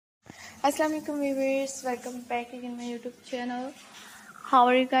Assalamualaikum viewers, welcome back again my YouTube channel. How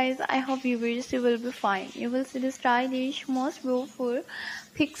are you guys? I hope viewers you will be fine. You will see the stylish, most beautiful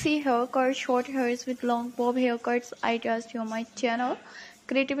pixie haircut, short hairs with long bob haircuts ideas to my channel.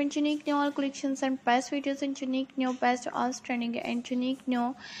 Creative and unique new all collections and past videos and unique new best all trending and unique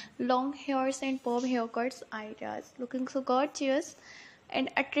new long hairs and bob haircuts ideas. Looking so gorgeous and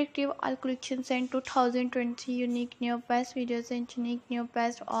attractive all collections and 2020 unique new best videos and unique new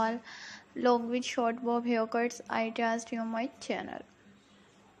best all long with short bob haircuts ideas to my channel.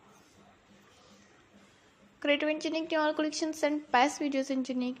 Creative and unique new all collections and past videos and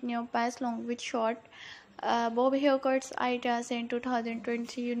unique new past long with short bob haircuts ideas and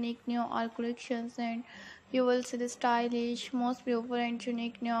 2020 unique new all collections, and you will see the stylish, most beautiful and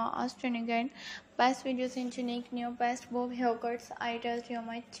unique new outstanding and past videos and unique new past bob haircuts ideas to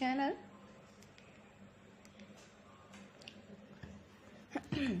my channel.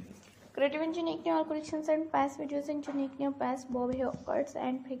 Creative and unique new collections and past videos and unique new past bob haircuts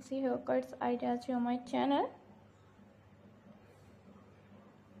and pixie haircuts ideas to my channel.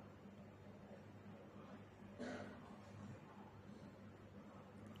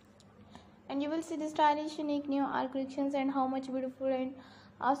 And you will see the stylish, unique new art collections and how much beautiful and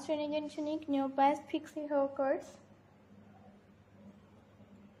outstanding and unique new past pixie haircuts.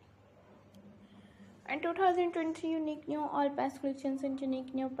 And 2020 unique new all past collections and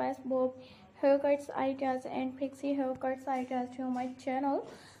unique new past bob haircuts ideas and pixie haircuts ideas to my channel.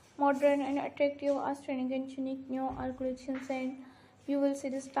 Modern and attractive, outstanding and unique new all collections, and you will see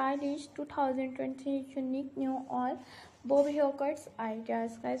the stylish 2020 unique new all bob haircuts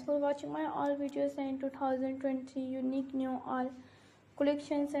ideas. Guys, for watching my all videos and 2020 unique new all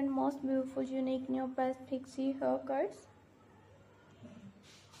collections and most beautiful unique new past pixie haircuts.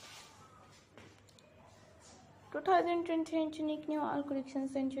 2020 and unique new all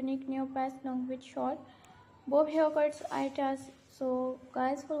collections and unique new past long with short bob haircuts ideas. So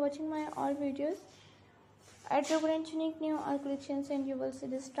guys, for watching my all videos, add your and unique new all collections and you will see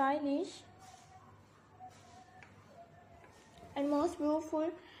the stylish and most beautiful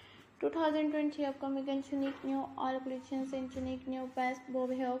 2020 upcoming and unique new all collections and unique new past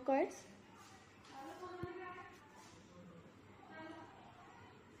bob haircuts.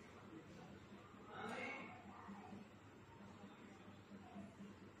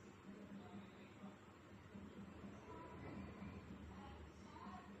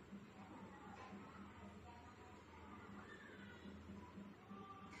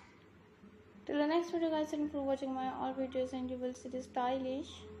 Till the next video guys, and for watching my all videos, and you will see the stylish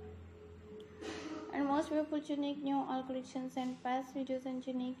and most beautiful unique new all collections and past videos and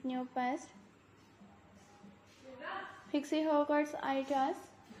unique new past pixie haircuts ideas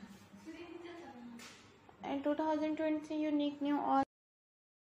and 2020 unique new all